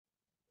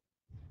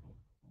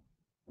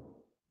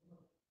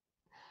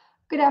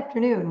Good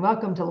afternoon.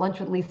 Welcome to Lunch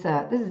with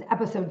Lisa. This is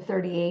episode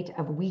 38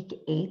 of week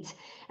 8,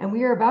 and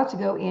we are about to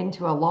go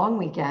into a long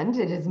weekend.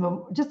 It is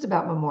just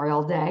about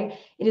Memorial Day.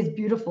 It is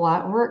beautiful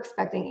out, and we're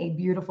expecting a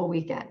beautiful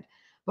weekend.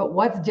 But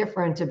what's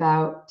different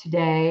about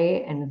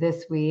today and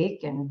this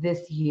week and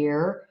this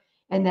year?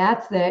 And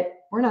that's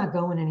that we're not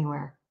going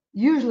anywhere.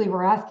 Usually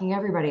we're asking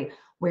everybody,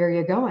 where are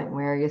you going?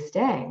 Where are you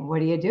staying? What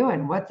are you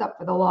doing? What's up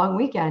for the long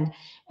weekend?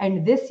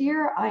 And this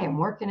year I am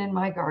working in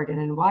my garden.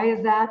 And why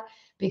is that?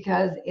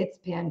 Because it's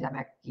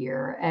pandemic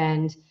year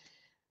and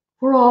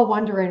we're all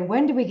wondering,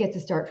 when do we get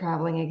to start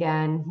traveling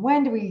again?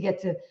 When do we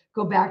get to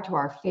go back to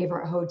our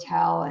favorite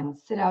hotel and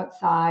sit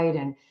outside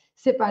and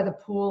sit by the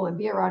pool and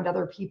be around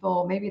other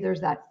people? Maybe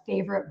there's that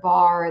favorite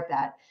bar at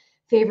that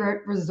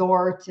favorite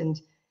resort.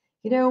 And,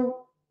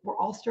 we're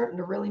all starting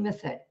to really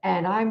miss it.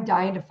 And I'm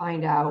dying to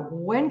find out,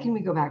 when can we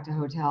go back to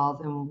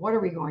hotels and what are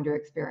we going to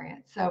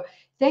experience? So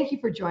thank you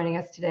for joining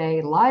us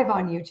today live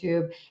on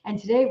YouTube. And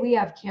today we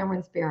have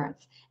Cameron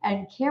Sperance.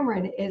 And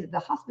Cameron is the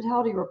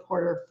hospitality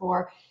reporter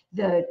for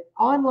the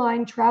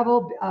online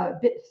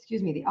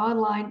the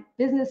online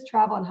business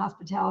travel and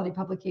hospitality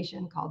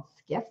publication called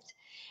Skift.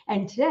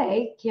 And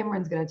today,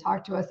 Cameron's going to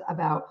talk to us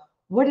about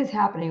what is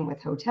happening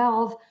with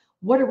hotels.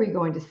 What are we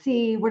going to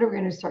see? What are we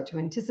going to start to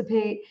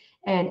anticipate?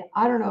 And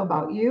I don't know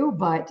about you,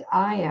 but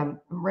I am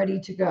ready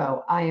to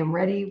go. I am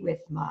ready with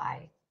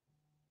my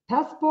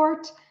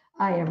passport.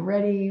 I am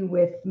ready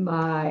with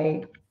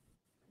my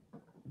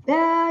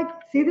bag.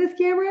 See this,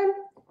 Cameron?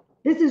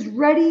 This is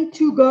ready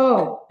to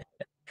go.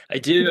 I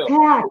do.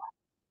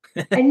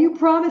 Packed. And you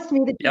promised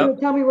me that you're going Yep.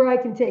 to tell me where I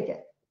can take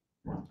it.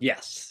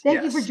 Yes.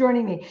 Thank you for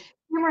joining me.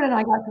 Cameron and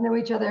I got to know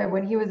each other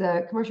when he was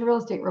a commercial real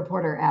estate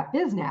reporter at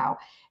BizNow,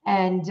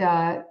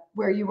 and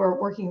where you were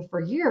working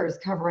for years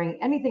covering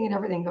anything and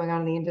everything going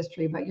on in the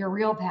industry. But your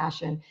real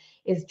passion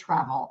is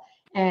travel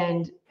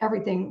and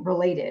everything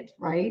related,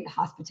 right?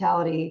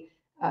 Hospitality,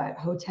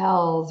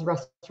 hotels,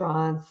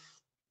 restaurants,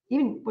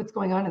 even what's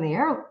going on in the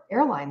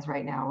airlines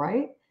right now,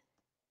 right?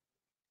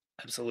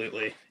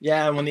 Absolutely.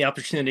 Yeah. And when the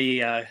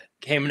opportunity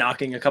came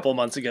knocking a couple of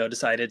months ago,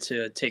 decided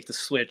to take the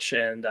switch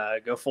and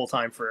go full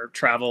time for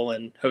travel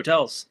and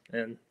hotels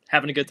and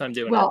having a good time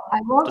doing it, I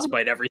love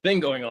despite everything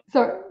going on.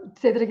 So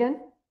say that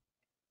again.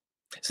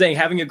 Saying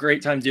having a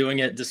great time doing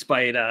it,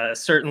 despite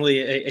certainly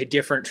a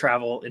different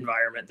travel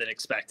environment than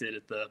expected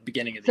at the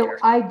beginning of the year.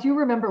 So I do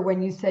remember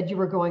when you said you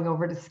were going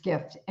over to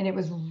Skift, and it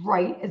was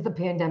right as the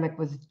pandemic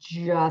was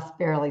just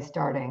barely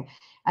starting.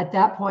 At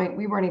that point,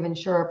 we weren't even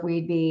sure if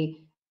we'd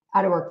be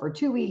out of work for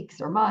 2 weeks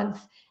or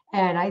months.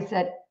 And I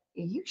said,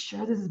 are you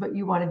sure this is what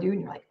you want to do?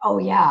 And you're like, oh,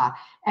 yeah.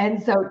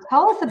 And so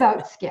tell us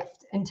about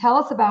Skift and tell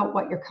us about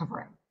what you're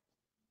covering.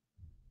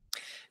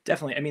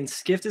 Definitely. I mean,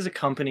 Skift is a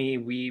company.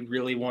 We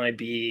really want to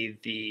be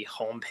the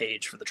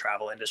homepage for the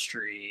travel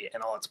industry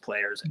and all its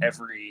players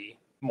every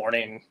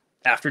morning,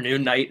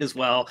 afternoon, night as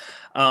well.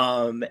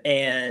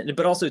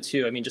 But also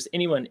too, I mean, just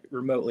anyone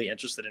remotely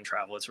interested in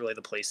travel, it's really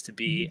the place to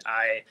be.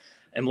 I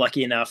am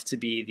lucky enough to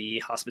be the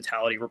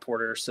hospitality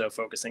reporter, so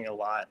focusing a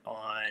lot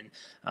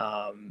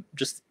on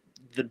just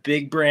the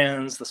big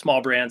brands, the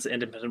small brands, the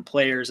independent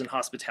players in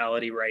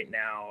hospitality right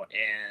now.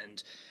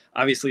 And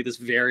obviously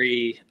this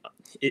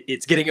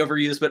it's getting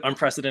overused, but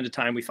unprecedented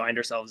time we find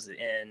ourselves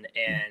in,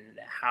 and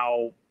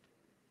how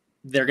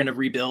they're going to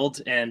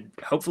rebuild and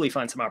hopefully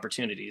find some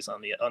opportunities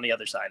on the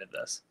other side of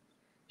this.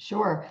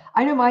 Sure.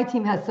 I know my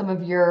team has some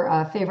of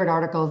your favorite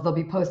articles they'll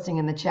be posting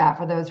in the chat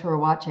for those who are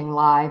watching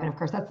live. And of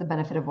course, that's the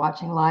benefit of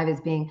watching live, is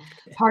being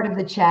part of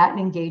the chat and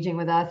engaging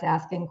with us,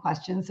 asking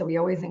questions. So we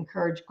always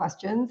encourage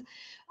questions.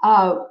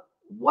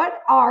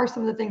 What are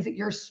some of the things that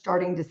you're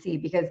starting to see?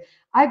 Because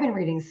I've been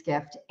reading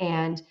Skift,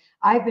 and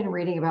I've been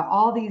reading about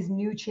all these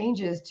new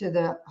changes to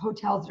the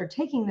hotels that are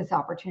taking this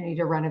opportunity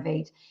to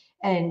renovate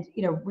and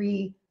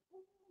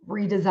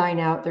redesign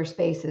out their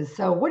spaces.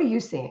 So what are you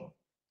seeing?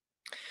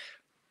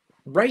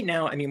 Right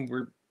now, I mean,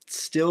 we're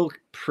still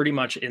pretty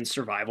much in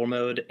survival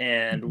mode.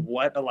 And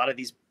what a lot of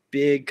these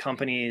big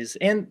companies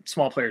and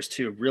small players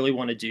too really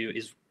want to do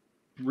is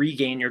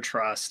regain your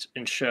trust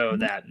and show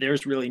that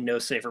there's really no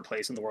safer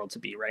place in the world to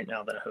be right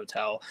now than a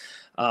hotel.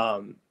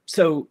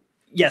 So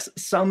yes,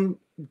 some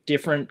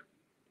different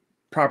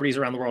properties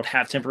around the world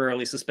have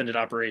temporarily suspended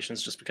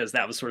operations just because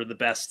that was sort of the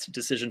best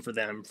decision for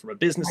them from a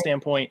business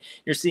standpoint.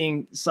 You're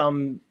seeing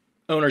some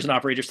owners and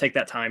operators take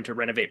that time to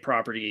renovate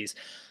properties.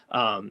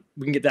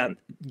 We can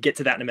get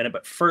to that in a minute.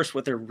 But first,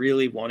 what they're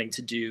really wanting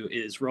to do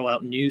is roll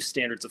out new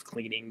standards of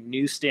cleaning,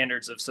 new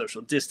standards of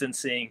social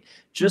distancing,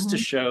 just to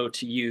show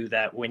to you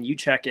that when you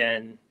check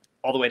in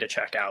all the way to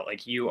check out,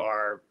 like, you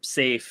are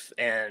safe,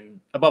 and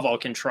above all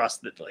can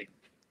trust that like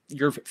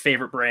your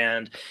favorite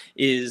brand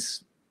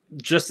is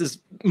just as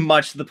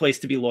much the place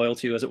to be loyal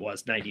to as it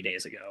was 90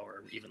 days ago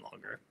or even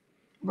longer.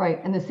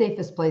 Right, and the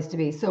safest place to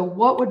be. So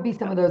what would be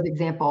some of those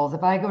examples?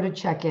 If I go to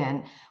check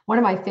in, one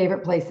of my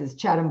favorite places,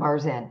 Chatham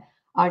Bars Inn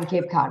on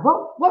Cape Cod.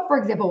 What, for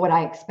example, would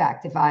I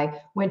expect if I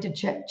went to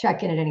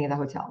check in at any of the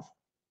hotels?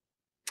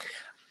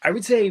 I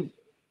would say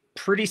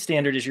pretty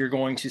standard is you're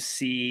going to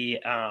see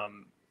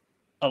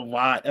a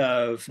lot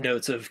of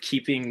notes of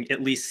keeping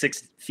at least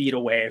 6 feet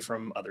away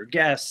from other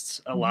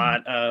guests, a Mhm.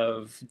 lot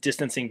of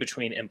distancing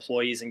between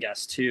employees and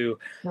guests too,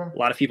 a Sure.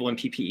 lot of people in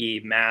PPE,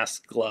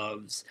 masks,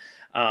 gloves.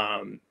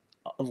 Um,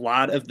 a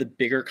lot of the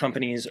bigger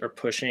companies are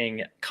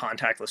pushing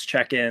contactless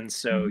check-ins.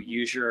 So Mhm.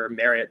 use your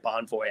Marriott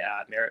Bonvoy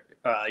app,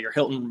 your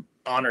Hilton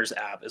Honors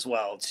app as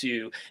well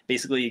to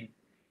basically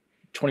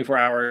 24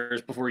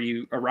 hours before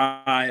you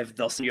arrive,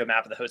 they'll send you a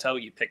map of the hotel.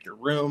 You pick your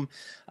room,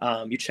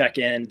 you check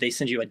in, they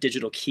send you a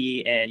digital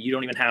key, and you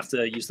don't even have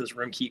to use those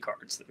room key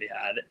cards that we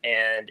had.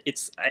 And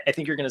I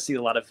think you're going to see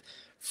a lot of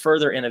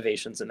further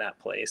innovations in that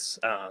place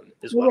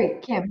as Wait, well.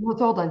 wait, Cam, let's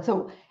hold on.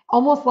 So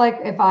almost like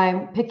if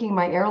I'm picking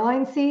my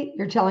airline seat,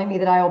 you're telling me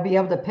that I will be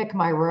able to pick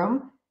my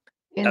room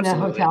in the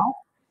Absolutely. hotel?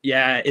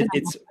 Yeah, Can I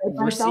it's, upgrade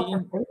we're myself for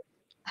seeing, free?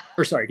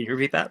 or sorry, can you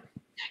repeat that?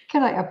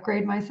 Can I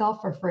upgrade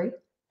myself for free?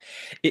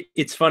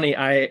 It's funny.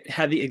 I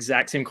had the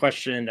exact same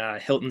question.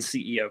 Hilton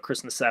CEO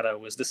Chris Nassetta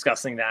was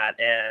discussing that,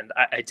 and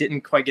I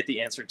didn't quite get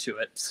the answer to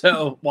it.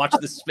 So watch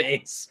the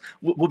space.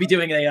 We'll be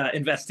doing a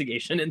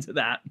investigation into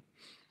that.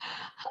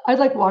 I'd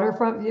like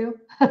waterfront view.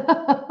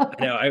 I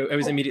know. I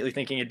was immediately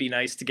thinking it'd be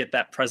nice to get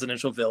that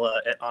presidential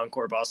villa at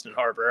Encore Boston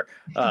Harbor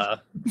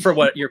for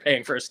what you're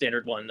paying for a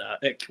standard one,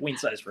 a queen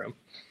size room.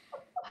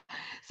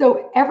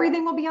 So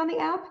everything will be on the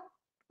app?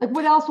 Like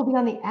what else will be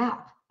on the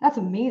app? That's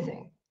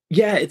amazing.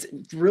 Yeah, it's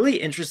really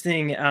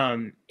interesting.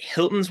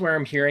 Hilton's where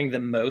I'm hearing the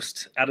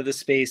most out of the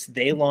space.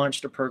 They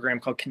launched a program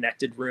called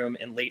Connected Room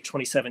in late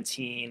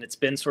 2017. It's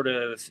been sort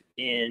of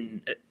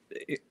in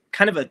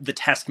kind of the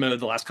test mode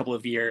the last couple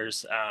of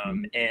years.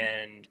 Mhm.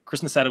 And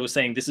Chris Nassetta was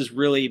saying this is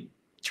really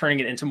turning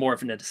it into more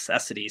of a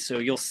necessity. So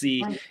you'll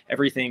see Right.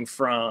 everything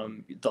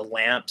from the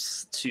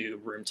lamps to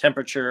room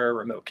temperature,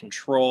 remote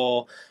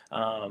control,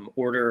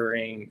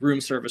 ordering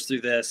room service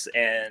through this,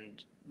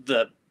 and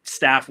the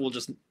staff will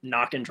just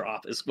knock and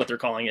drop is what they're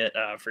calling it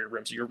for your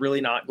room. So you're really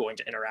not going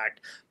to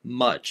interact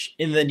much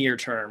in the near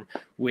term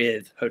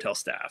with hotel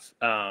staff.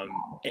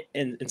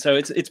 And so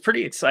it's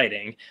pretty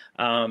exciting.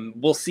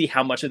 We'll see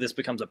how much of this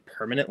becomes a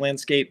permanent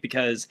landscape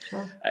because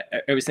Sure.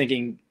 I was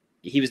thinking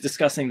he was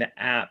discussing the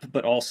app,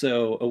 but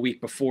also a week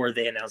before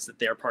they announced that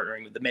they're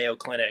partnering with the Mayo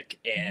Clinic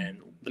Mhm.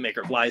 and the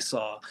maker of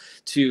Lysol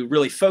to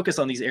really focus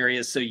on these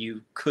areas so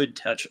you could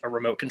touch a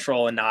remote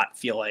control and not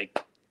feel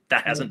like that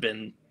Right. hasn't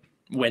been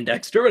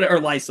Windexed or whatever, or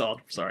Lysol.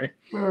 Sorry.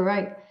 Right, right,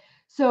 right.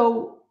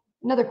 So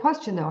another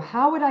question though,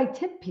 how would I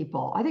tip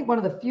people? I think one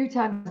of the few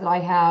times that I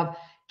have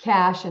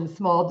cash and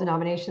small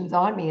denominations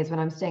on me is when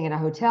I'm staying in a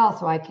hotel,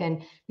 so I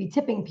can be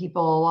tipping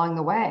people along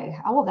the way.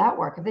 How will that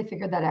work? Have they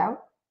figured that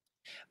out?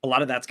 A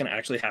lot of that's going to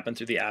actually happen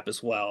through the app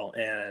as well.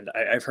 And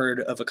I've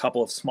heard of a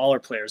couple of smaller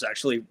players.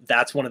 Actually,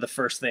 that's one of the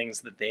first things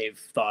that they've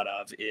thought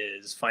of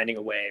is finding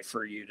a way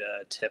for you to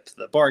tip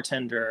the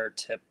bartender,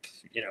 tip,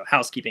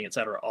 housekeeping, et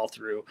cetera, all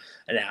through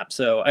an app.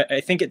 So I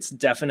think it's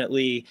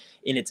definitely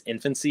in its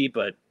infancy,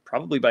 but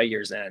probably by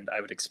year's end, I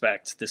would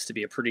expect this to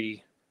be a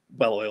pretty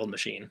well-oiled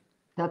machine.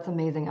 That's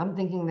amazing. I'm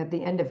thinking that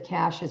the end of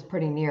cash is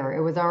pretty near.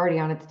 It was already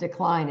on its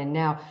decline, and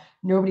now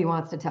nobody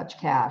wants to touch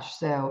cash.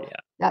 So Yeah.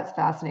 that's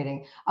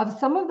fascinating. Of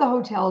some of the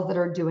hotels that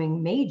are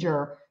doing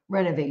major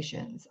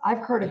renovations, I've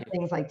heard of Mhm.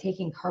 things like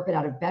taking carpet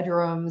out of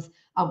bedrooms,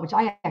 which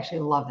I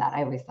actually love that.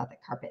 I always thought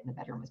that carpet in the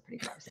bedroom was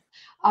pretty gross.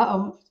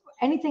 Um,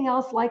 Anything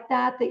else like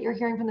that that you're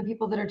hearing from the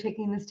people that are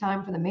taking this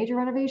time for the major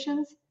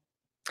renovations?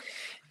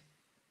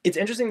 It's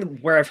interesting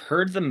where I've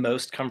heard the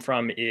most come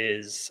from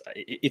is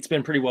it's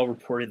been pretty well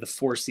reported. The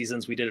Four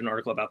Seasons, we did an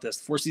article about this.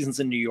 Four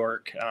Seasons in New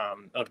York,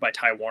 owned by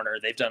Ty Warner,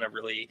 they've done a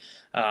really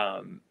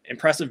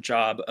impressive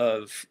job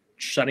of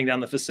shutting down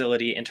the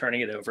facility and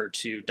turning it over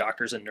to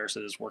doctors and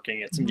nurses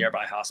working at some Mhm.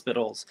 nearby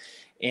hospitals.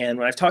 And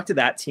when I've talked to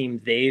that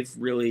team, they've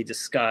really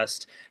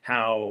discussed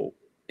how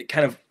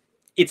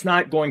it's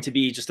not going to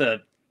be just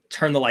a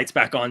turn the lights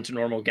back on to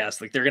normal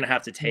guests. Like they're going to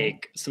have to Yeah.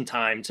 take some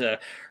time to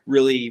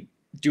really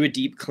do a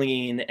deep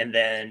clean and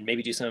then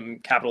maybe do some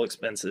capital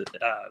expenses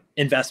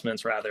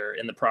investments rather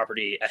in the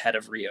property ahead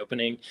of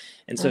reopening.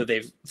 And so Sure.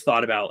 they've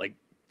thought about like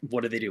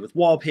what do they do with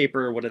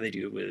wallpaper, what do they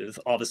do with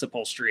all this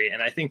upholstery,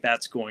 and I think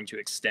that's going to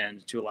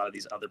extend to a lot of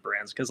these other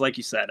brands because like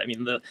you said, I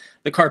mean the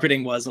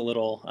carpeting was a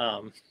little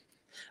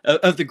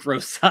of the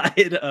gross side.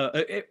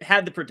 It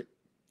had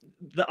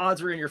the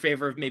odds were in your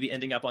favor of maybe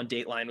ending up on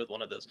Dateline with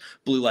one of those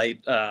blue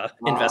light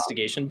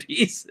investigation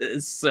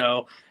pieces.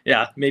 So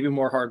yeah, maybe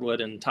more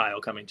hardwood and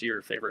tile coming to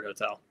your favorite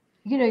hotel.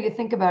 You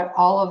think about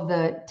all of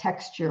the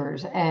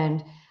textures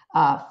and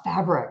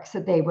fabrics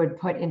that they would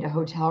put into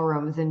hotel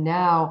rooms, and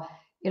now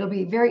it'll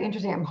be very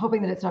interesting. I'm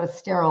hoping that it's not a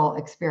sterile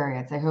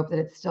experience. I hope that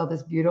it's still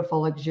this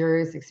beautiful,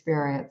 luxurious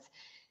experience.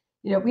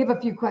 We have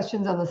a few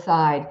questions on the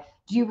side.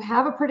 Do you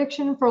have a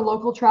prediction for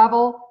local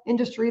travel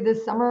industry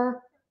this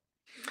summer?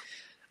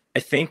 I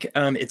think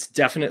it's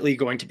definitely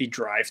going to be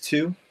drive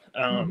to,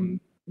 Mhm.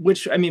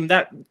 which I mean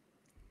that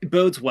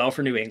bodes well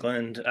for New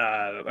England.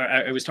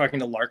 I was talking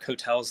to Lark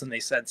Hotels and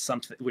they said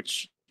something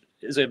which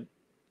is a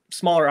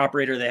smaller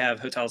operator. They have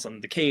hotels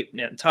on the Cape,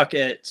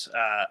 Nantucket,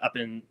 up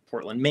in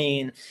Portland,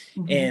 Maine.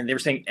 And they were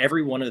saying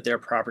every one of their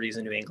properties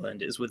in New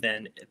England is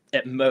within,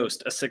 at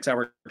most, a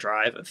 6-hour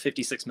drive of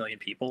 56 million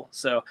people.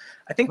 So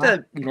I think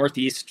the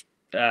Northeast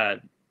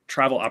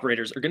travel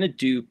operators are going to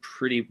do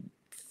pretty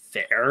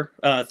fair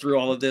through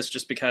all of this,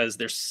 just because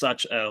there's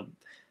such a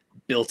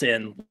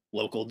built-in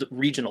local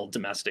regional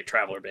domestic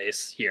traveler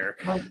base here.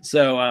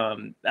 So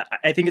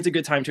I think it's a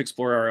good time to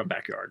explore our own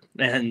backyard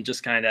and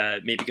just kind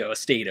of maybe go a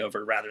state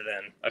over rather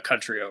than a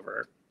country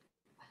over.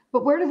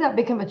 But where does that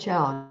become a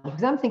challenge?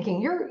 Because I'm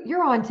thinking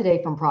you're on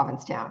today from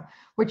Provincetown,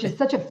 which is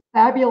such a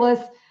fabulous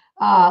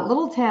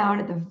little town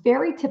at the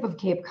very tip of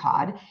Cape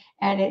Cod,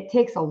 and it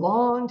takes a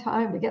long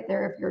time to get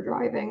there if you're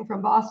driving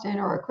from Boston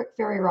or a quick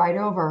ferry ride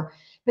over.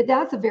 But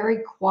that's a very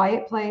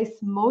quiet place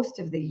most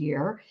of the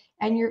year,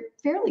 and you're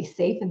fairly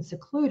safe and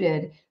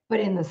secluded. But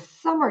in the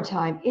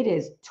summertime, it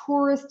is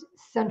tourist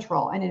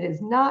central, and it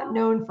is not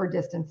known for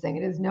distancing.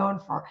 It is known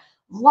for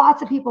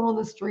lots of people on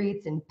the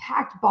streets and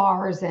packed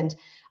bars. And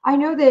I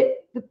know that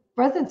the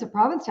residents of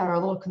Provincetown are a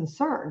little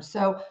concerned.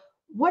 So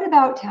what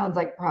about towns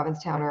like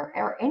Provincetown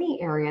or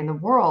any area in the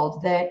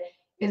world that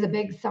is a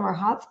big summer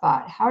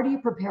hotspot? How do you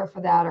prepare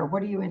for that, or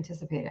what are you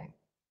anticipating?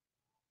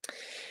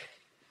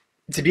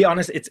 To be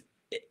honest,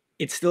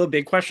 it's still a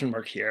big question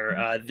mark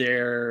here.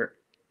 There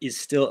is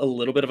still a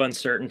little bit of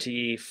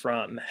uncertainty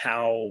from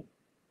how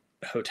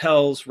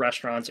hotels,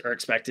 restaurants are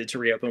expected to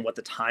reopen, what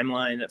the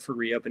timeline for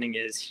reopening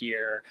is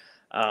here.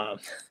 I'm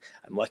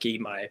lucky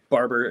my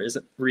barber is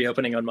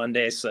reopening on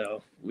Monday,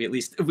 so we at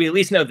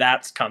least know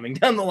that's coming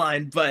down the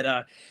line.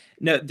 But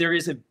no, there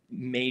is a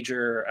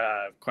major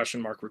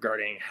question mark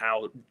regarding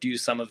how do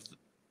some of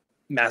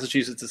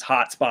Massachusetts'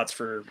 hotspots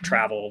for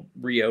travel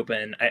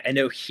reopen. I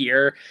know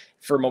here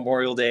for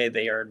Memorial Day,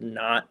 they are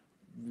not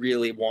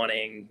really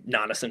wanting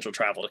non-essential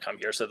travel to come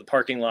here. So the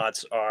parking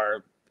lots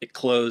are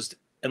closed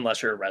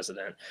unless you're a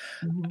resident.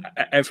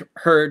 I've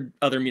heard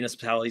other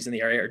municipalities in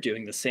the area are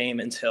doing the same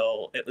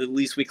until at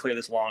least we clear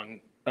this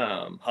long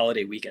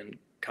holiday weekend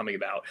coming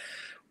about.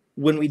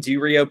 When we do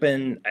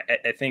reopen,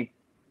 I think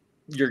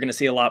you're going to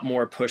see a lot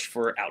more push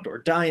for outdoor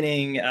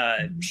dining,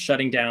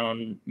 shutting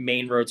down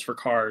main roads for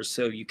cars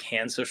so you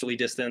can socially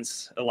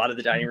distance. A lot of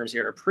the dining rooms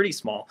here are pretty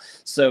small,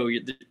 so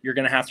you're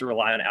going to have to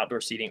rely on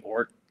outdoor seating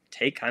or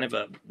take kind of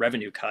a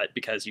revenue cut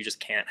because you just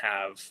can't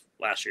have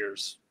last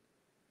year's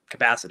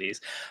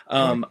capacities.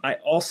 I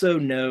also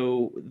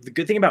know the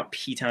good thing about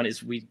P-Town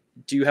is we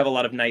do have a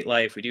lot of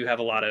nightlife. We do have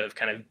a lot of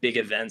kind of big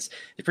events.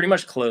 They pretty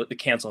much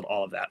canceled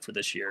all of that for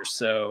this year.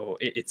 So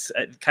it's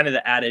kind of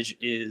the adage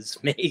is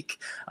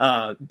make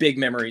big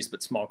memories,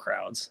 but small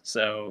crowds.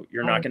 So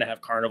you're not going to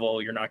have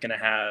Carnival. You're not going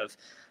to have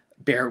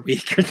Bear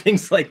Week or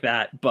things like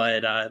that.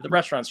 But the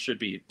restaurants should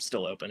be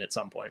still open at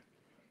some point.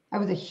 I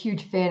was a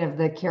huge fan of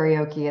the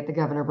karaoke at the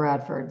Governor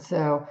Bradford,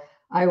 so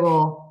I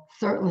will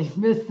certainly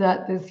miss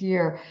that this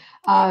year.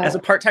 As a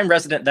part-time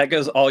resident, that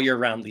goes all year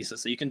round, Lisa,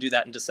 so you can do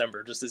that in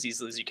December just as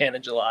easily as you can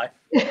in July.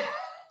 Okay,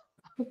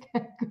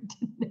 good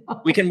to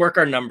know. We can work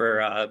our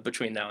number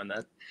between now and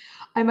then.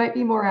 I might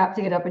be more apt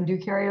to get up and do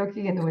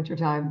karaoke in the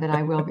wintertime than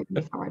I will be in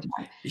the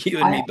summertime. You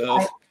and me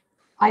both.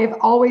 I have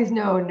always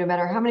known, no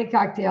matter how many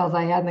cocktails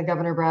I had in the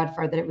Governor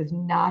Bradford, that it was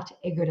not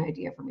a good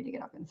idea for me to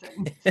get up and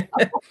sing. So.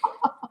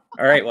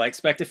 All right. Well, I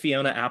expect a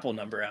Fiona Apple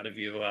number out of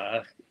you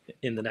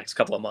in the next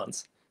couple of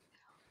months.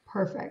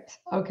 Perfect.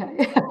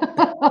 Okay.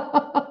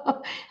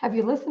 Have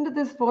you listened to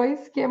this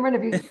voice, Cameron?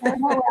 Have you heard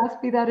how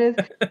raspy that is?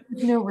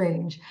 There's no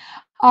range.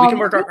 We can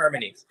work our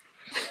harmonies.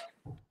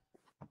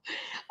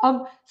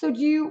 So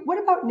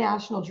what about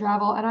national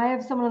travel? And I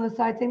have someone on the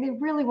side saying they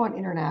really want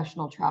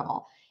international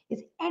travel.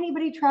 Is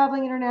anybody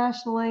traveling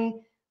internationally?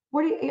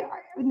 There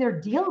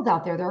are deals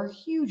out there. There are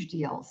huge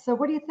deals. So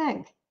what do you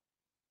think?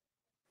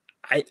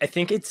 I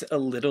think it's a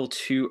little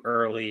too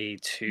early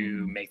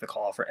to make the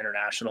call for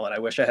international, and I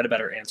wish I had a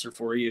better answer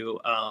for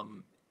you. I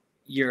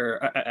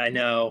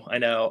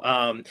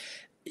know.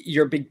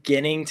 You're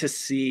beginning to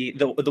see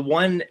the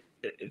one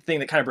thing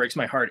that kind of breaks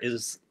my heart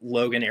is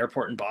Logan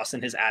Airport in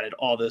Boston has added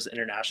all those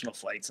international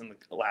flights in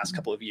the last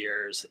couple of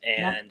years,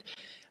 and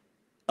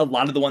a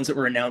lot of the ones that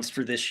were announced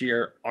for this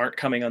year aren't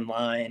coming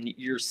online.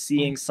 You're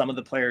seeing some of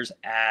the players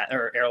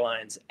or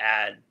airlines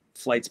add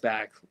flights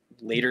back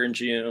later in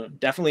June,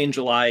 definitely in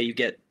July. You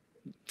get,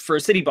 for a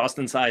city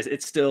Boston size,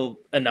 it's still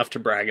enough to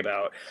brag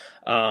about.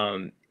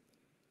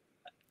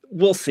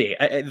 We'll see.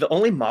 The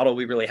only model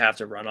we really have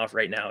to run off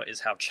right now is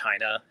how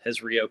China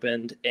has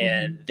reopened,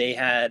 and they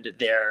had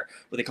their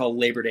what they call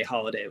Labor Day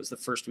holiday. It was the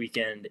first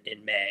weekend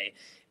in May,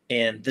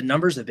 and the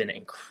numbers have been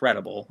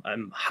incredible.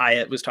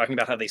 Hyatt was talking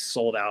about how they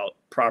sold out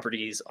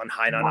properties on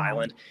Hainan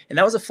Island, and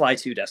that was a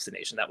fly-to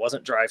destination. That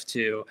wasn't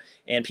drive-to.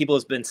 And people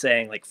have been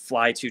saying like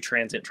fly-to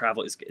transit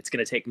travel it's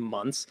going to take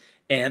months.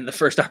 And the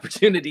first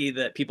opportunity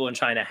that people in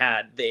China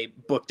had, they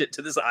booked it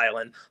to this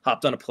island,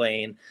 hopped on a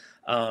plane.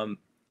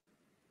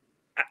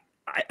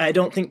 I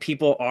don't think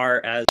people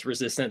are as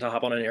resistant to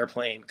hop on an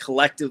airplane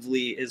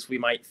collectively as we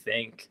might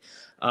think.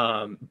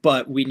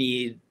 But we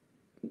need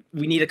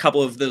we need a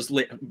couple of those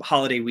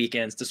holiday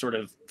weekends to sort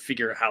of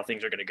figure out how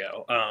things are going to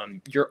go.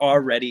 You're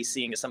already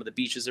seeing as some of the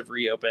beaches have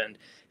reopened,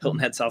 Hilton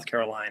Head, South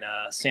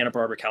Carolina, Santa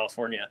Barbara,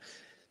 California,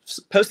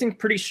 posting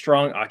pretty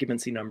strong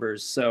occupancy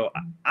numbers. So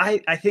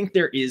I think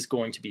there is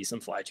going to be some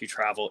fly to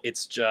travel.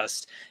 It's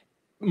just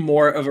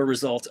more of a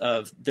result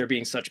of there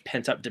being such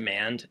pent up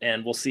demand,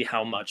 and we'll see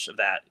how much of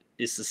that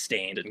is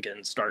sustained and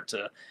can start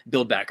to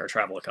build back our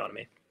travel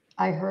economy.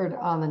 I heard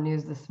on the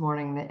news this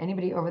morning that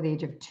anybody over the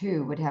age of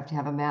 2 would have to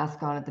have a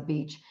mask on at the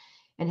beach.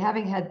 And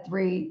having had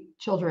 3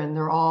 children,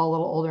 they're all a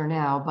little older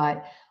now,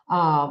 but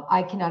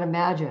I cannot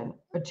imagine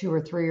a 2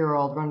 or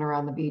 3-year-old running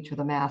around the beach with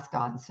a mask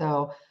on.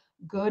 So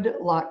good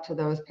luck to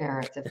those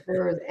parents. If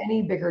there is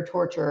any bigger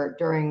torture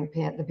during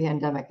the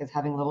pandemic is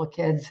having little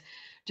kids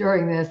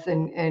during this,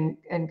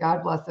 and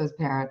God bless those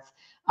parents,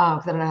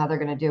 because I don't know how they're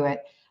going to do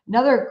it.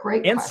 Another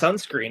great And question.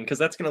 sunscreen, because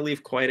that's going to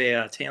leave quite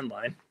a tan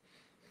line.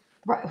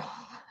 Right.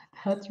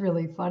 That's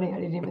really funny. I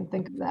didn't even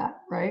think of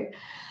that, right?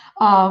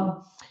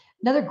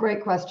 Another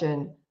great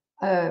question.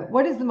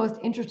 What is the most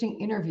interesting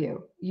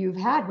interview you've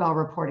had while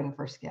reporting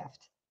for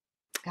Skift?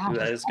 Gosh,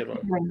 That is a good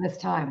one. during this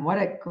time. What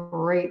a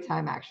great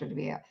time actually to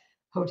be a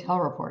hotel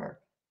reporter.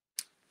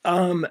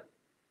 One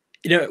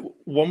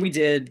we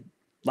did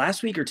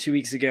last week or 2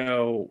 weeks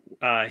ago,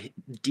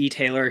 D.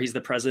 Taylor, he's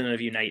the president of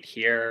Unite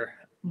Here,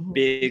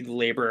 big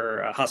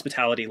labor,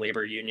 hospitality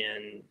labor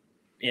union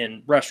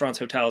in restaurants,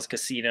 hotels,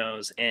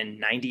 casinos, and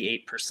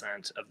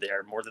 98% of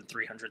their more than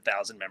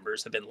 300,000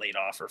 members have been laid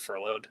off or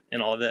furloughed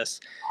in all of this.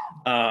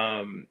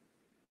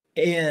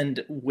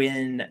 And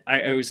when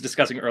I was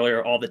discussing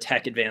earlier all the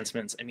tech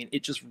advancements, I mean,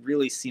 it just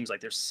really seems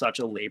like there's such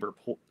a labor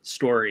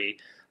story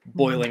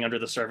boiling under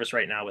the surface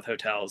right now with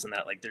hotels, and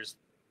that like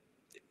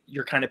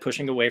you're kind of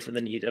pushing away from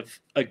the need of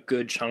a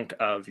good chunk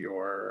of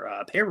your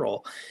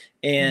payroll.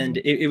 And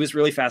it was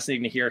really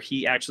fascinating to hear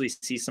he actually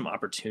sees some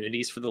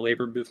opportunities for the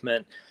labor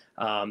movement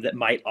that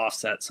might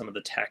offset some of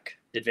the tech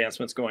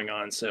advancements going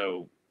on.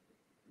 So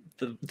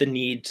the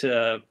need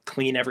to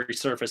clean every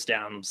surface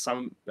down,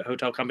 some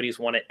hotel companies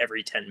want it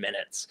every 10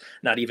 minutes,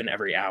 not even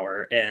every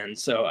hour. And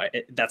so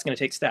that's going to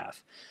take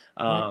staff.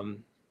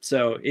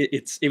 So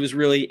it was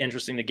really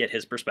interesting to get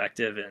his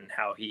perspective and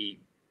how he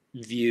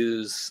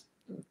views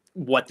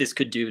what this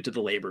could do to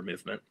the labor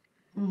movement.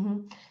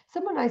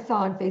 Someone I saw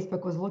on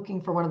Facebook was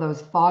looking for one of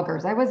those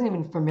foggers. I wasn't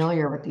even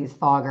familiar with these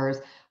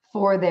foggers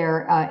for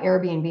their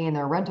Airbnb and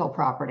their rental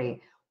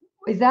property.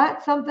 Is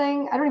that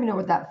something? I don't even know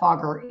what that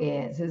fogger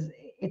is.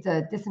 It's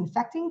a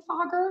disinfecting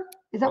fogger?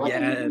 Is that what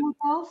they use in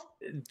hotels?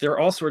 There are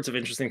all sorts of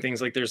interesting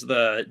things. Like there's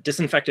the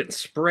disinfectant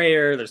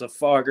sprayer, there's a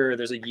fogger,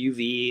 there's a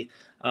UV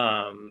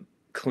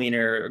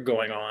cleaner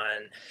going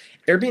on.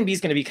 Airbnb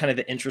is going to be kind of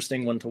the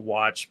interesting one to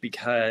watch,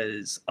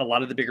 because a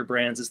lot of the bigger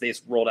brands, as they've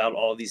rolled out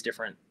all of these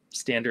different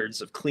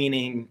standards of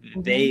cleaning,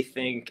 they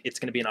think it's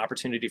going to be an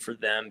opportunity for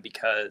them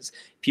because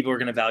people are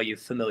going to value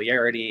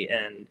familiarity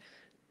and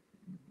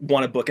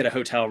want to book at a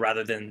hotel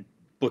rather than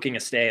booking a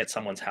stay at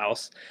someone's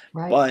house.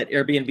 But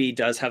Airbnb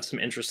does have some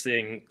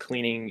interesting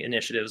cleaning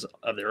initiatives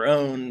of their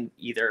own,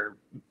 either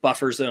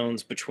buffer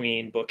zones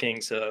between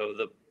bookings, so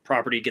the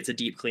property gets a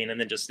deep clean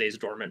and then just stays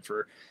dormant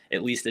for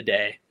at least a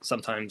day,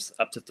 sometimes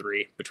up to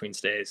 3 between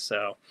stays.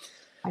 So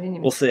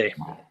we'll see.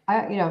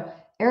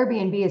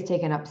 Airbnb has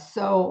taken up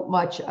so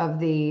much of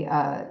the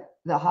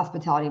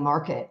hospitality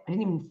market. I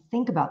didn't even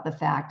think about the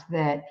fact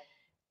that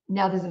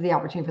now this is the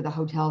opportunity for the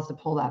hotels to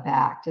pull that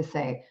back, to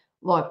say,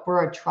 look,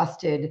 we're a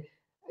trusted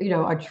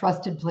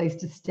place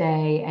to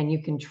stay, and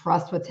you can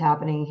trust what's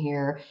happening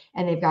here.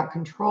 And they've got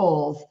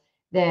controls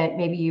that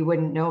maybe you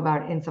wouldn't know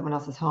about in someone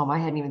else's home. I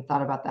hadn't even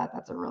thought about that.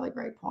 That's a really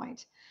great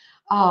point.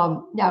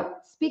 Now,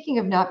 speaking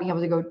of not being able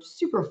to go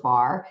super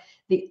far,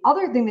 the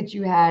other thing that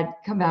you had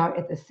come out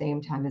at the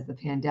same time as the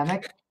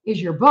pandemic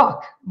is your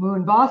book,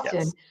 Moon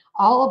Boston,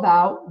 all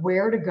about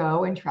where to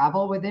go and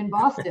travel within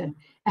Boston.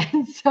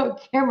 And so,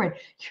 Cameron,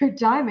 your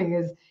timing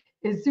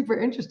is super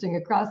interesting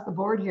across the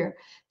board here.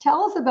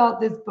 Tell us about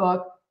this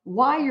book,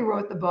 why you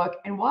wrote the book,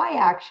 and why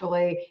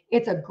actually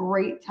it's a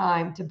great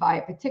time to buy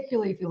it,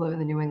 particularly if you live in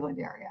the New England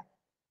area.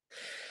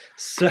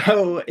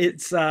 So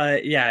it's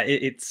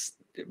it's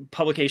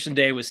publication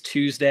day was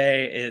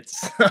Tuesday.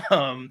 It's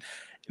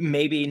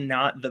maybe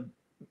not the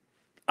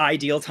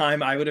ideal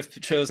time I would have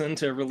chosen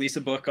to release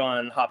a book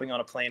on hopping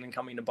on a plane and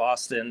coming to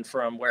Boston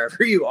from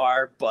wherever you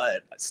are,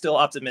 but still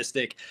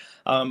optimistic.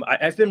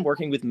 I've been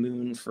working with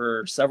Moon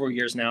for several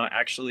years now.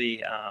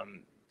 Actually,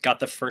 got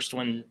the first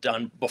one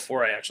done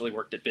before I actually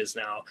worked at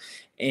BizNow,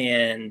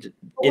 and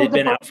it had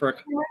been out for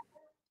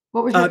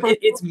what was your first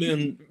it's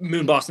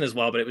Moon Boston as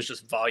well, but it was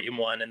just volume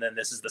 1, and then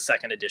this is the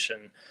second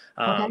edition.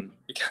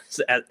 Because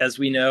as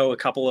we know, a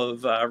couple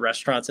of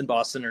restaurants in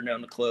Boston are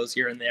known to close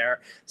here and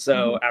there.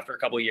 So after a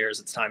couple of years,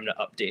 it's time to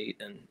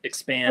update and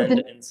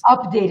expand. It's an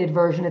updated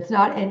version. It's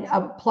not an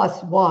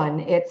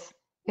 +1. It's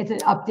an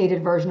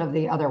updated version of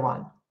the other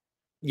one.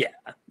 Yeah.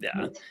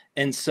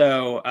 And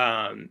so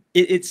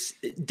it's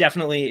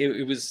definitely,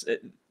 it was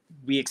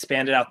we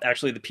expanded out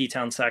actually the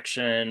P-Town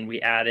section.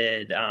 We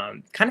added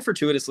kind of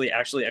fortuitously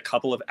actually a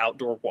couple of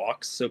outdoor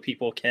walks so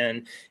people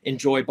can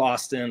enjoy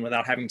Boston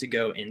without having to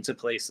go into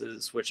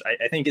places, which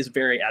I think is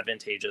very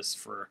advantageous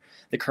for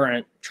the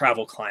current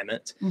travel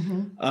climate.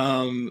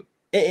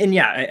 And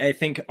yeah, I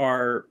think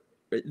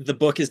the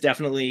book is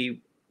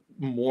definitely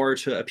more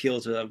to appeal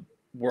to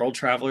world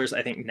travelers.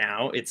 I think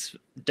now it's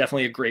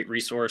definitely a great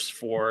resource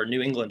for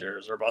New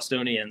Englanders or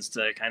Bostonians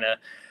to kind of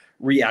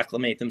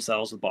reacclimate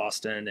themselves with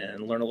Boston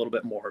and learn a little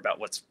bit more about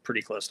what's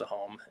pretty close to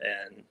home,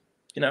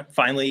 and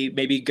finally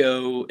maybe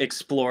go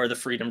explore the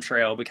Freedom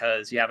Trail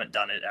because you haven't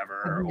done it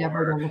ever. I've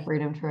never done the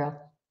Freedom Trail.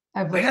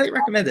 I highly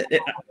recommend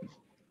it.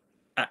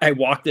 I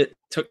walked it,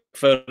 took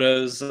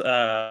photos,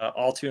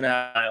 all 2.5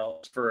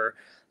 miles for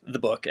the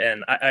book,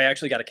 and I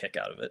actually got a kick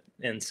out of it.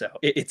 And so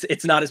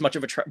it's not as much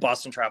of a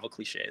Boston travel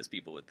cliche as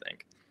people would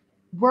think.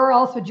 Where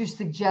else would you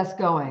suggest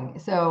going?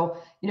 So,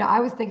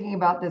 I was thinking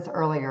about this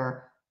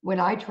earlier. When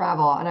I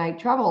travel, and I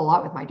travel a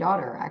lot with my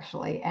daughter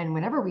actually, and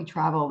whenever we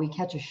travel, we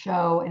catch a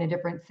show in a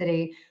different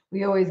city.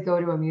 We always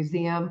go to a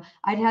museum.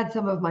 I'd had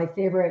some of my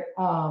favorite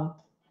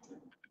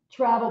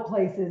travel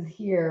places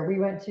here. We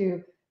went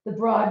to the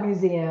Broad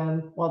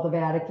Museum, well, the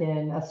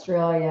Vatican,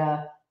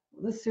 Australia,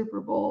 the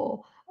Super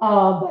Bowl,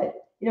 but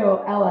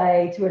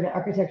LA, to an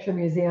architecture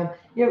museum.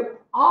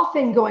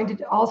 Often going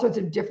to all sorts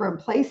of different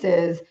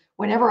places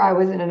whenever I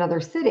was in another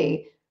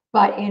city.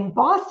 But in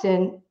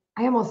Boston,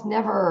 I almost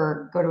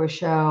never go to a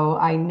show.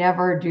 I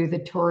never do the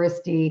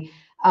touristy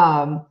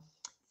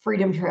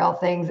Freedom Trail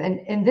things.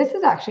 And this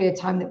is actually a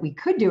time that we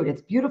could do it.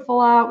 It's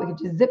beautiful out. We could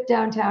just zip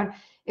downtown,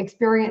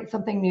 experience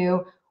something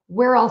new.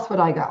 Where else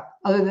would I go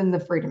other than the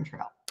Freedom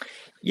Trail?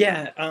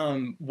 Yeah,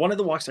 one of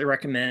the walks I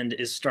recommend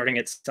is starting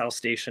at South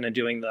Station and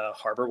doing the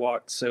Harbor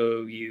Walk.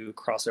 So you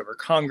cross over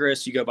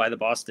Congress, you go by the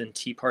Boston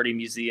Tea Party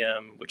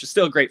Museum, which is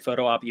still a great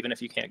photo op, even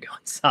if you can't go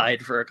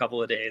inside for a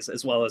couple of days,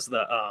 as well as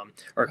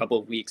or a couple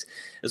of weeks,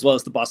 as well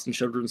as the Boston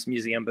Children's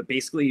Museum. But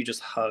basically, you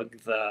just hug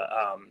the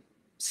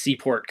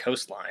seaport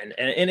coastline,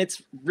 and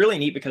it's really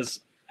neat because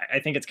I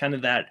think it's kind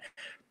of that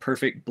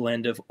perfect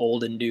blend of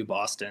old and new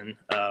Boston.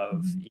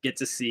 You get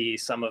to see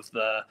some of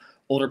the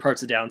older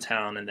parts of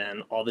downtown and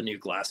then all the new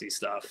glassy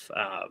stuff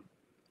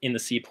in the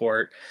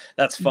seaport.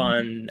 That's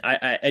fun.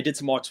 I did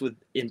some walks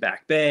in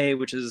Back Bay,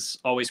 which is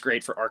always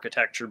great for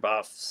architecture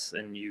buffs,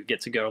 and you get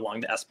to go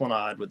along the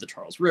Esplanade with the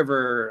Charles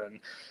River. And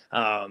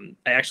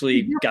I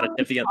actually got a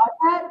tip the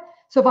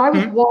So if I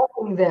was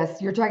walking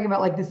this, you're talking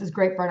about like, this is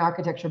great for an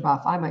architecture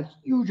buff. I'm a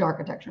huge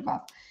architecture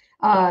buff.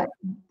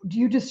 Do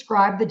you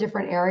describe the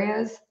different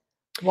areas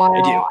while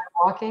I'm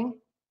walking?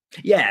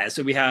 Yeah,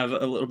 so we have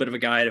a little bit of a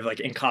guide of like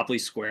in Copley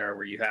Square,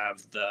 where you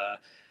have the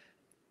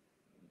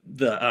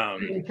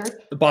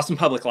Boston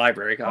Public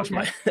Library,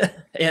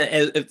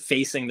 and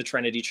facing the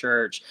Trinity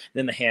Church,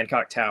 then the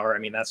Hancock Tower. I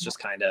mean, that's just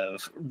kind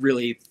of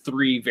really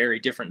 3 very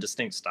different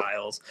distinct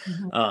styles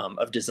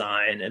of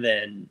design. And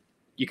then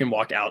you can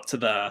walk out to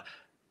the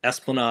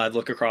Esplanade,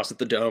 look across at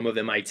the dome of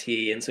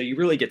MIT, and so you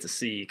really get to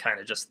see kind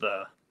of just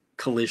the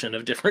collision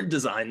of different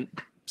design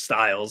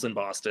styles in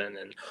Boston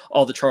and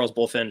all the Charles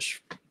Bulfinch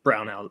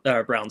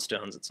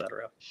brownstones,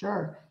 etc.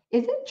 Sure.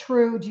 Is it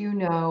true, do you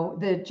know,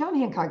 the John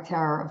Hancock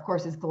Tower, of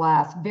course, is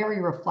glass,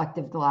 very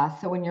reflective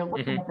glass. So when you're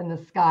looking up in the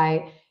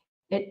sky,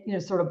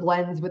 it sort of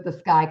blends with the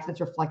sky because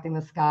it's reflecting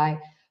the sky.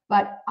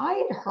 But I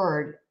had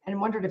heard and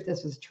wondered if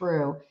this was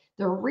true.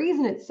 The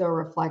reason it's so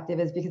reflective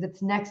is because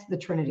it's next to the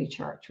Trinity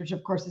Church, which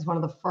of course is one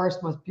of the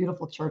first most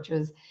beautiful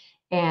churches,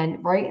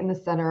 and right in the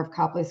center of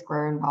Copley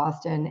Square in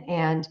Boston.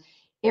 And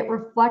it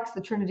reflects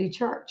the Trinity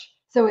Church.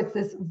 So it's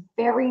this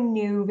very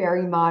new,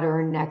 very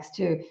modern next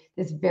to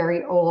this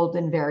very old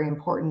and very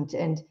important.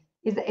 And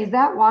is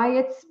that why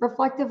it's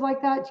reflective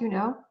like that? Do you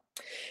know?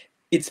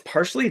 It's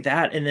partially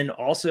that, and then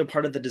also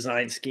part of the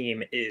design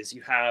scheme is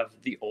you have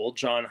the old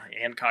John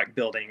Hancock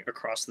building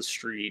across the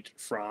street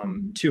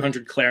from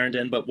 200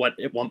 Clarendon, but what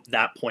at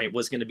that point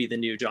was going to be the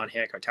new John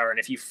Hancock Tower. And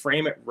if you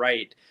frame it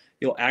right,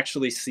 you'll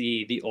actually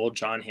see the old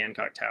John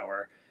Hancock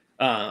Tower,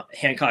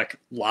 Hancock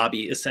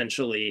lobby,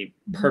 essentially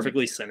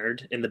perfectly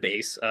centered in the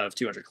base of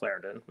 200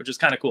 Clarendon, which is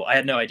kind of cool. I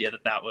had no idea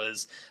that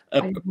was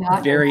a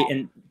very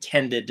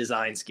intended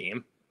design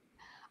scheme.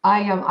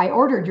 I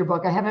ordered your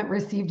book. I haven't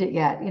received it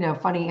yet.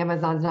 Funny,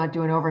 Amazon's not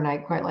doing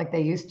overnight quite like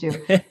they used to.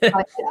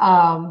 But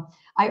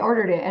I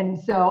ordered it, and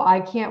so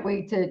I can't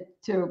wait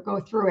to go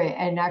through it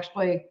and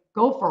actually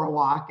go for a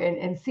walk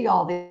and see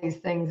all these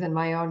things in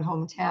my own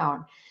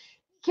hometown.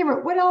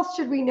 Cameron, what else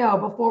should we know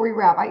before we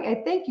wrap?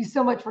 I thank you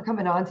so much for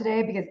coming on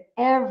today, because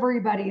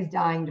everybody's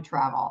dying to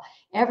travel.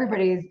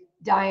 Everybody's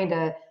dying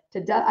to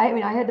I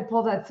mean, I had to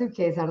pull that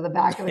suitcase out of the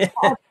back of the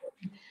car.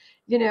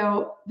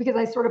 Because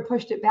I sort of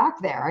pushed it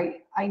back there.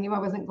 I knew I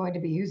wasn't going to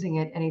be using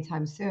it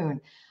anytime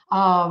soon.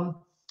 But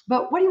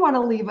what do you want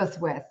to leave us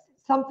with?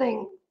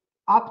 Something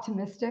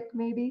optimistic,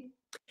 maybe?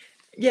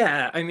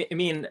 Yeah, I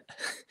mean,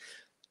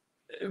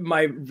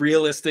 my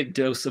realistic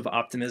dose of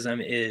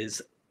optimism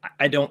is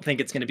I don't think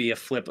it's going to be a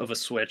flip of a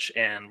switch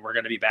and we're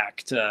going to be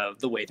back to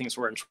the way things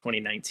were in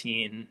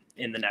 2019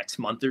 in the next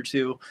month or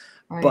two.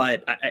 Right.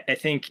 But I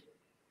think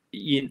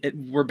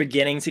we're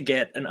beginning to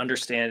get an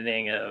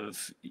understanding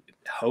of,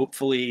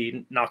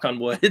 hopefully, knock on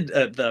wood,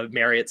 the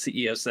Marriott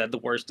CEO said the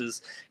worst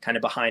is kind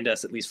of behind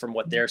us, at least from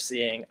what they're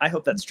seeing. I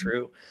hope that's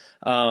true.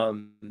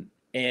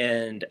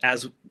 And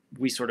as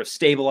we sort of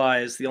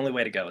stabilize, the only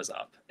way to go is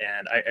up.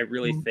 And I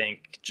really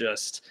think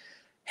just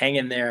hang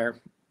in there.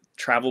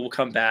 Travel will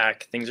come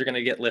back. Things are going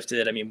to get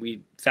lifted. I mean,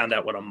 we found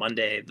out on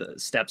Monday, the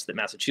steps that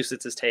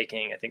Massachusetts is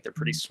taking. I think they're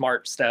pretty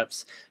smart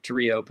steps to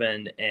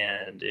reopen.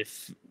 And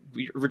if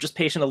we're just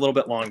patient a little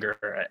bit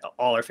longer,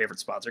 all our favorite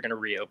spots are going to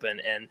reopen.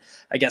 And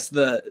I guess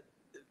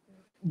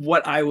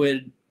what I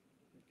would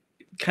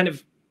kind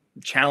of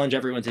challenge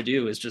everyone to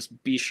do is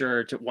just be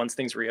sure to, once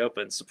things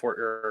reopen, support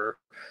your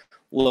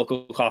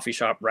local coffee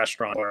shop,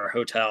 restaurant, or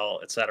hotel,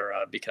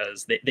 etc.,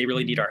 because they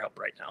really need our help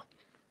right now.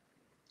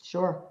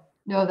 Sure.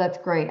 No, that's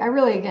great. I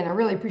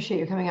really appreciate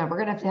you coming on.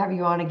 We're going to have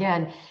you on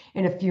again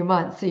in a few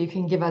months so you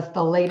can give us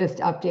the latest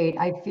update.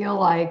 I feel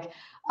like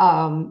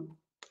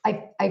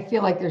I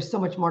feel like there's so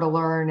much more to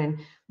learn, and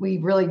we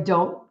really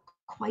don't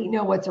quite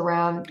know what's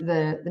around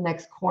the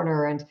next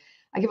corner. And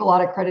I give a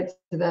lot of credit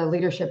to the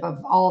leadership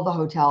of all the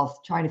hotels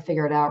trying to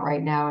figure it out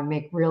right now and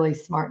make really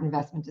smart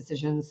investment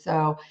decisions.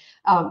 So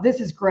this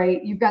is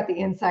great. You've got the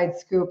inside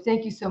scoop.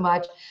 Thank you so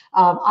much.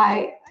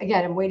 I,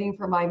 again, am waiting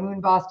for my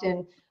Moon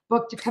Boston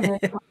book to come in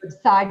from the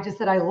side. Just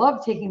that I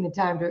love taking the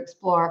time to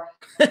explore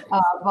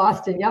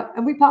Boston. Yep.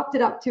 And we popped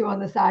it up too on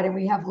the side, and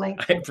we have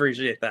links. I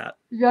appreciate that.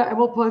 Yeah, and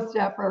we'll post it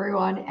up for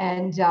everyone.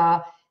 And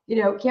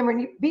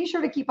Cameron, be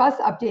sure to keep us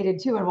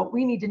updated too on what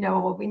we need to know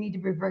and what we need to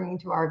be bringing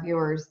to our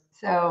viewers.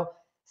 So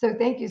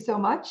thank you so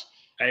much.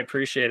 I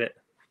appreciate it.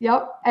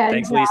 Yep. And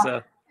thanks,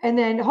 Lisa. And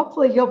then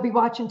hopefully you'll be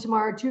watching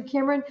tomorrow too,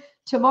 Cameron.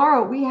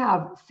 Tomorrow we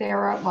have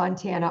Sarah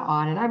Montana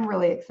on, and I'm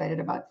really excited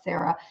about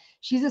Sarah.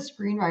 She's a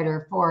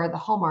screenwriter for the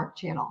Hallmark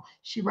Channel.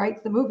 She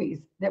writes the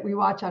movies that we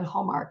watch on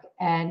Hallmark.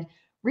 And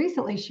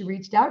recently she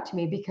reached out to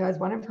me because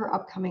one of her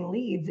upcoming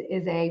leads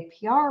is a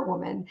PR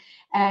woman,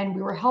 and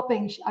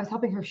I was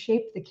helping her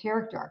shape the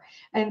character.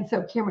 And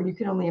so, Cameron, you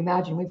can only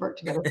imagine, we've worked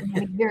together for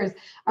many years.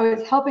 I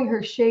was helping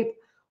her shape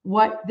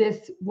what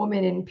this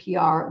woman in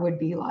PR would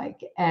be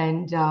like.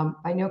 And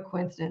by no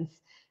coincidence,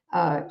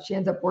 she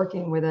ends up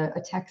working with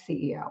a tech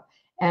CEO.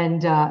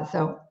 And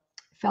so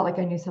felt like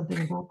I knew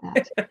something about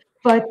that.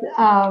 But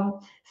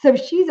so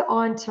she's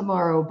on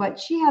tomorrow, but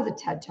she has a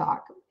TED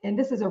Talk. And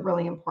this is a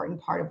really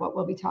important part of what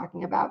we'll be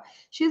talking about.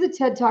 She has a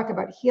TED Talk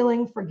about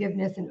healing,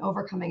 forgiveness, and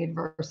overcoming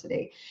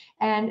adversity.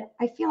 And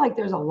I feel like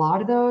there's a lot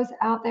of those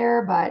out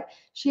there, but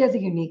she has a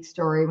unique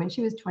story. When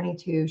she was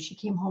 22, she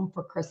came home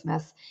for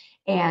Christmas,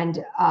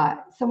 and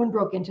someone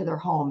broke into their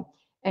home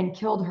and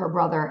killed her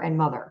brother and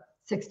mother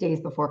 6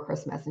 days before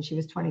Christmas, and she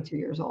was 22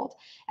 years old.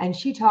 And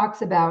she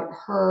talks about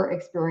her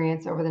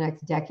experience over the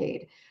next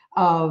decade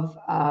of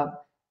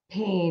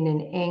pain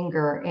and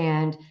anger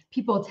and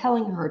people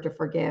telling her to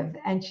forgive,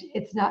 and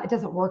it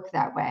doesn't work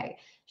that way.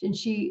 And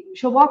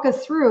she'll walk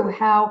us through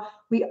how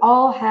we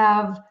all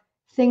have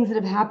things that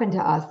have happened to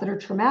us that are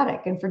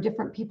traumatic, and for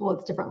different people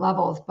it's different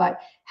levels,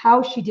 but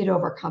how she did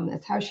overcome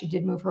this, how she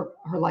did move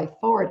her life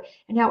forward,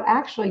 and how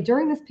actually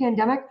during this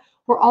pandemic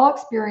we're all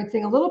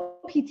experiencing a little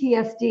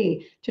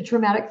PTSD to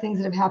traumatic things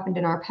that have happened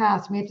in our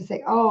past. We have to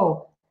say,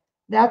 oh,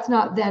 that's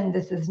not then,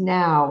 this is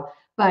now.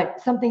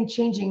 But something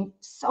changing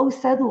so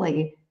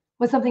suddenly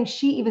was something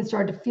she even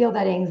started to feel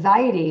that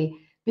anxiety,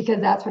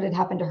 because that's what had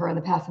happened to her in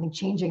the past, something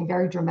changing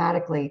very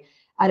dramatically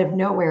out of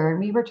nowhere. And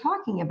we were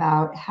talking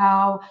about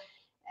how,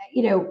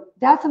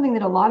 that's something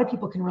that a lot of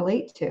people can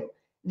relate to,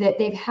 that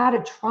they've had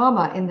a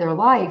trauma in their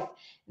life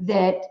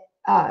that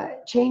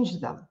changed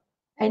them.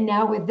 And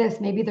now with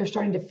this, maybe they're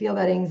starting to feel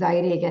that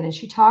anxiety again. And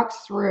she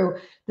talks through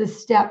the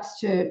steps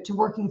to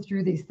working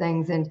through these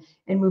things and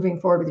moving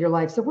forward with your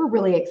life. So we're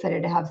really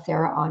excited to have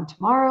Sarah on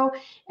tomorrow.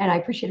 And I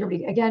appreciate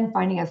everybody, again,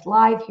 finding us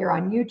live here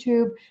on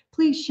YouTube.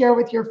 Please share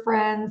with your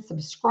friends,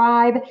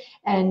 subscribe,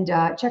 and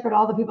check out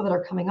all the people that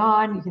are coming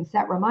on. You can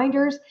set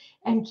reminders.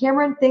 And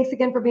Cameron, thanks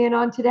again for being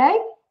on today.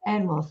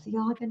 And we'll see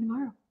you all again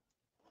tomorrow.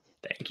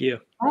 Thank you.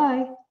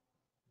 Bye.